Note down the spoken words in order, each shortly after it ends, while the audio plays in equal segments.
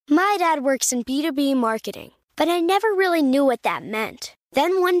My dad works in B2B marketing, but I never really knew what that meant.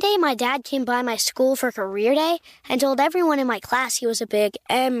 Then one day my dad came by my school for career day and told everyone in my class he was a big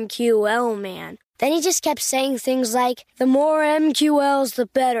MQL man. Then he just kept saying things like, the more MQLs, the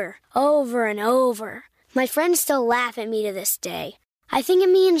better, over and over. My friends still laugh at me to this day. I think it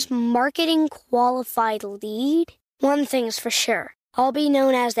means marketing qualified lead. One thing's for sure, I'll be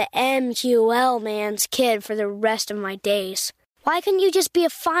known as the MQL man's kid for the rest of my days. Why couldn't you just be a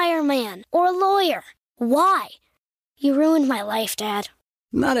fireman or a lawyer? Why? You ruined my life, Dad.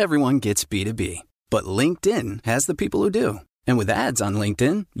 Not everyone gets B2B, but LinkedIn has the people who do. And with ads on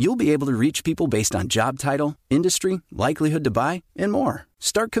LinkedIn, you'll be able to reach people based on job title, industry, likelihood to buy, and more.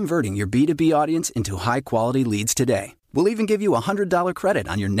 Start converting your B2B audience into high-quality leads today. We'll even give you a $100 credit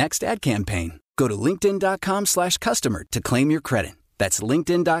on your next ad campaign. Go to linkedin.com/customer to claim your credit. That's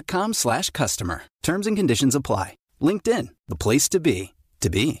linkedin.com/customer. Terms and conditions apply. LinkedIn, the place to be, to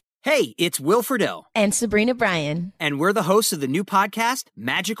be. Hey, it's Will Friedle. And Sabrina Bryan. And we're the hosts of the new podcast,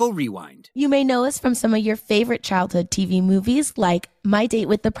 Magical Rewind. You may know us from some of your favorite childhood TV movies like My Date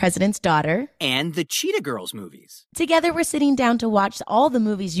with the President's Daughter. And the Cheetah Girls movies. Together, we're sitting down to watch all the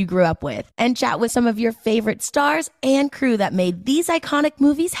movies you grew up with and chat with some of your favorite stars and crew that made these iconic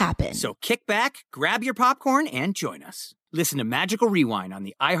movies happen. So kick back, grab your popcorn, and join us. Listen to Magical Rewind on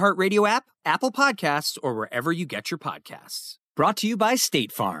the iHeartRadio app, Apple Podcasts, or wherever you get your podcasts. Brought to you by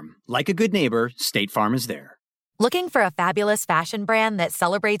State Farm. Like a good neighbor, State Farm is there. Looking for a fabulous fashion brand that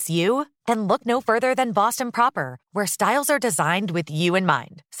celebrates you? Then look no further than Boston Proper, where styles are designed with you in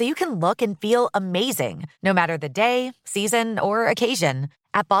mind, so you can look and feel amazing, no matter the day, season, or occasion.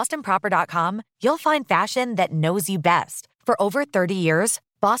 At bostonproper.com, you'll find fashion that knows you best. For over 30 years,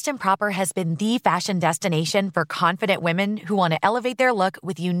 Boston Proper has been the fashion destination for confident women who want to elevate their look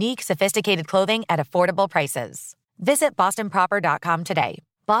with unique, sophisticated clothing at affordable prices. Visit bostonproper.com today.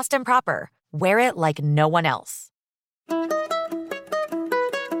 Boston Proper. Wear it like no one else.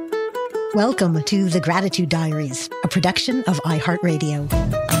 Welcome to The Gratitude Diaries, a production of iHeartRadio.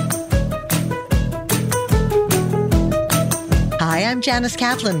 Hi, I'm Janice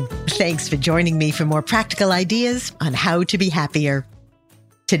Kaplan. Thanks for joining me for more practical ideas on how to be happier.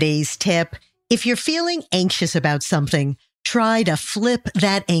 Today's tip, if you're feeling anxious about something, try to flip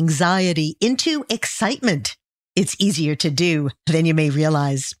that anxiety into excitement. It's easier to do than you may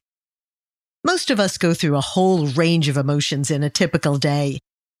realize. Most of us go through a whole range of emotions in a typical day.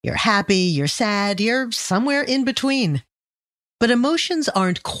 You're happy, you're sad, you're somewhere in between. But emotions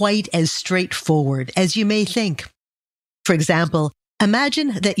aren't quite as straightforward as you may think. For example,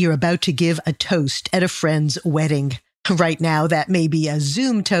 imagine that you're about to give a toast at a friend's wedding. Right now, that may be a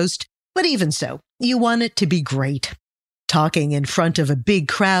Zoom toast, but even so, you want it to be great. Talking in front of a big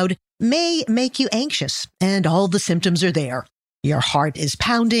crowd may make you anxious, and all the symptoms are there. Your heart is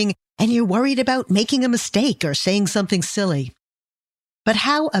pounding, and you're worried about making a mistake or saying something silly. But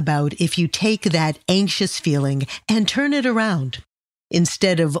how about if you take that anxious feeling and turn it around?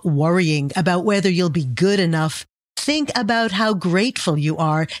 Instead of worrying about whether you'll be good enough, think about how grateful you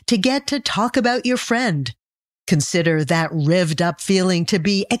are to get to talk about your friend. Consider that revved up feeling to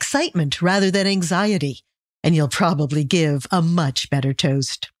be excitement rather than anxiety, and you'll probably give a much better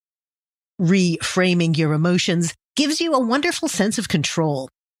toast. Reframing your emotions gives you a wonderful sense of control,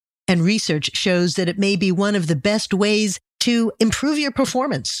 and research shows that it may be one of the best ways to improve your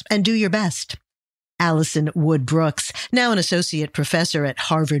performance and do your best. Alison Wood Brooks, now an associate professor at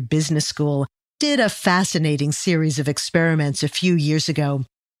Harvard Business School, did a fascinating series of experiments a few years ago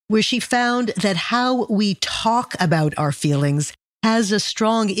where she found that how we talk about our feelings has a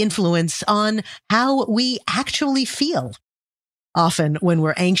strong influence on how we actually feel. Often when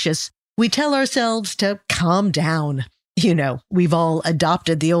we're anxious, we tell ourselves to calm down. You know, we've all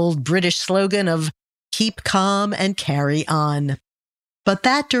adopted the old British slogan of keep calm and carry on. But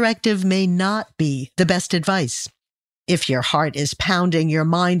that directive may not be the best advice. If your heart is pounding, your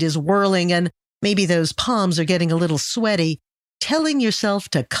mind is whirling, and maybe those palms are getting a little sweaty, telling yourself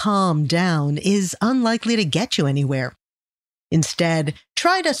to calm down is unlikely to get you anywhere. Instead,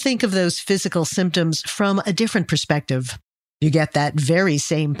 try to think of those physical symptoms from a different perspective. You get that very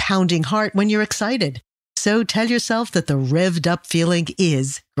same pounding heart when you're excited. So tell yourself that the revved up feeling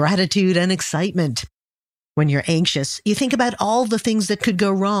is gratitude and excitement. When you're anxious, you think about all the things that could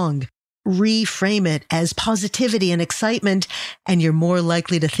go wrong. Reframe it as positivity and excitement, and you're more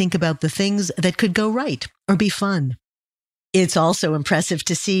likely to think about the things that could go right or be fun. It's also impressive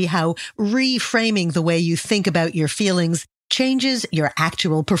to see how reframing the way you think about your feelings changes your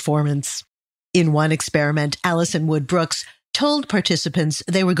actual performance. In one experiment, Alison Wood Brooks told participants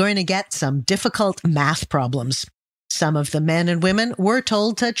they were going to get some difficult math problems. Some of the men and women were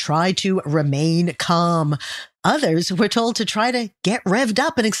told to try to remain calm. Others were told to try to get revved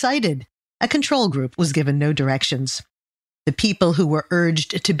up and excited. A control group was given no directions. The people who were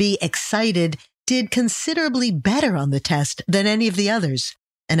urged to be excited did considerably better on the test than any of the others,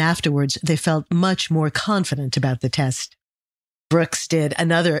 and afterwards they felt much more confident about the test. Brooks did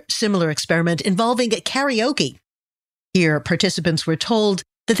another similar experiment involving karaoke. Here, participants were told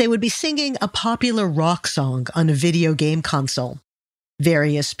that they would be singing a popular rock song on a video game console.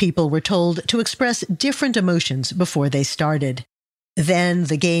 Various people were told to express different emotions before they started. Then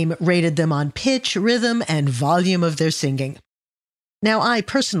the game rated them on pitch, rhythm, and volume of their singing. Now, I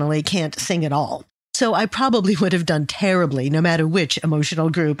personally can't sing at all, so I probably would have done terribly no matter which emotional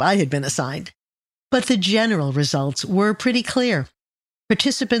group I had been assigned. But the general results were pretty clear.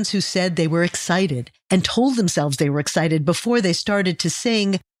 Participants who said they were excited and told themselves they were excited before they started to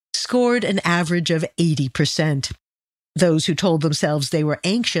sing scored an average of 80%. Those who told themselves they were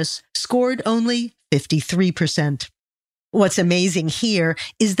anxious scored only 53%. What's amazing here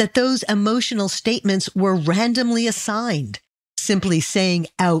is that those emotional statements were randomly assigned. Simply saying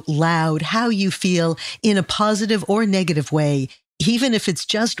out loud how you feel in a positive or negative way, even if it's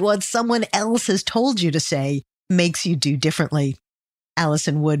just what someone else has told you to say, makes you do differently.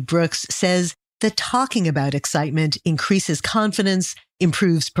 Alison Wood Brooks says that talking about excitement increases confidence,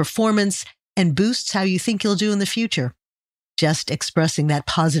 improves performance, and boosts how you think you'll do in the future. Just expressing that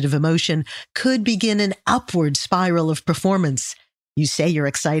positive emotion could begin an upward spiral of performance. You say you're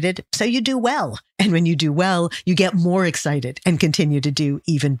excited, so you do well. And when you do well, you get more excited and continue to do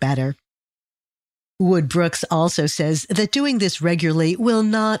even better. Wood Brooks also says that doing this regularly will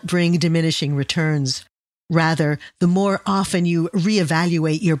not bring diminishing returns. Rather, the more often you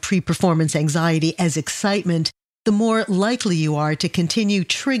reevaluate your pre-performance anxiety as excitement, the more likely you are to continue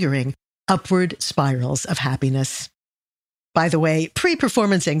triggering upward spirals of happiness. By the way,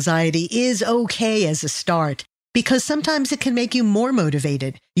 pre-performance anxiety is okay as a start because sometimes it can make you more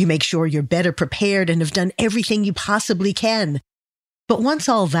motivated. You make sure you're better prepared and have done everything you possibly can. But once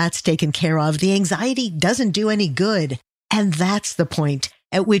all that's taken care of, the anxiety doesn't do any good. And that's the point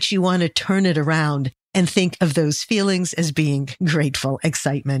at which you want to turn it around and think of those feelings as being grateful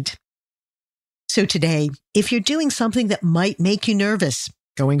excitement. So today, if you're doing something that might make you nervous,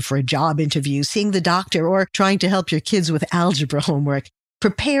 going for a job interview, seeing the doctor, or trying to help your kids with algebra homework,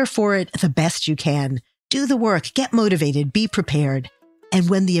 prepare for it the best you can. Do the work, get motivated, be prepared. And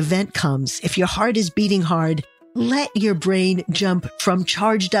when the event comes, if your heart is beating hard, let your brain jump from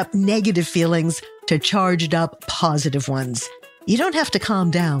charged up negative feelings to charged up positive ones. You don't have to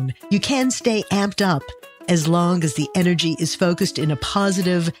calm down. You can stay amped up as long as the energy is focused in a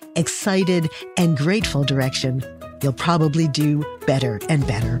positive, excited, and grateful direction. You'll probably do better and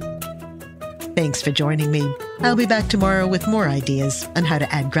better. Thanks for joining me. I'll be back tomorrow with more ideas on how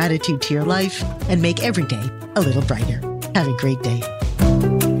to add gratitude to your life and make every day a little brighter. Have a great day.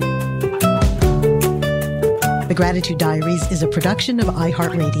 The Gratitude Diaries is a production of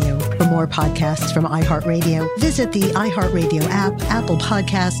iHeartRadio. For more podcasts from iHeartRadio, visit the iHeartRadio app, Apple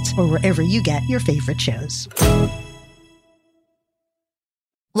Podcasts, or wherever you get your favorite shows.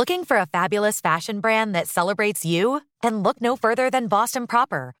 Looking for a fabulous fashion brand that celebrates you? Then look no further than Boston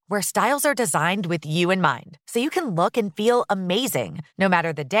Proper, where styles are designed with you in mind, so you can look and feel amazing, no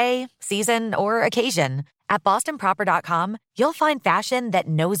matter the day, season, or occasion. At BostonProper.com, you'll find fashion that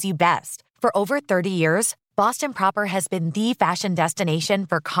knows you best. For over 30 years, Boston Proper has been the fashion destination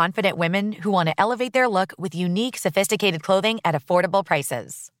for confident women who want to elevate their look with unique, sophisticated clothing at affordable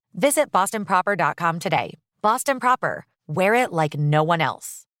prices. Visit BostonProper.com today. Boston Proper. Wear it like no one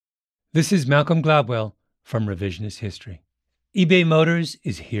else. This is Malcolm Gladwell from Revisionist History. eBay Motors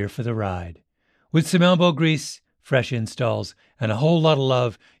is here for the ride. With some elbow grease, fresh installs, and a whole lot of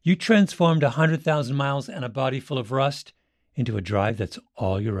love, you transformed 100,000 miles and a body full of rust into a drive that's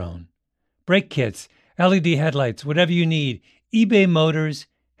all your own. Brake kits, LED headlights, whatever you need, eBay Motors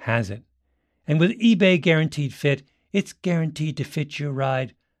has it. And with eBay Guaranteed Fit, it's guaranteed to fit your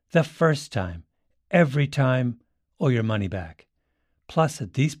ride the first time, every time, or your money back. Plus,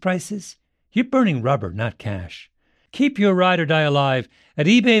 at these prices, you're burning rubber, not cash. Keep your ride or die alive at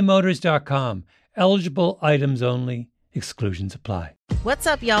ebaymotors.com. Eligible items only. Exclusions apply. What's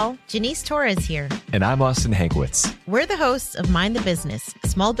up, y'all? Janice Torres here. And I'm Austin Hankwitz. We're the hosts of Mind the Business,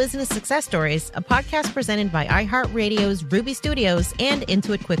 Small Business Success Stories, a podcast presented by iHeartRadio's Ruby Studios and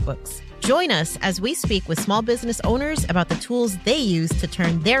Intuit QuickBooks. Join us as we speak with small business owners about the tools they use to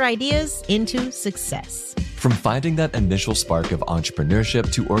turn their ideas into success. From finding that initial spark of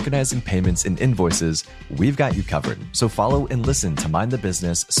entrepreneurship to organizing payments and invoices, we've got you covered. So follow and listen to Mind the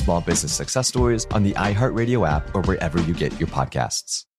Business Small Business Success Stories on the iHeartRadio app or wherever you get your podcasts.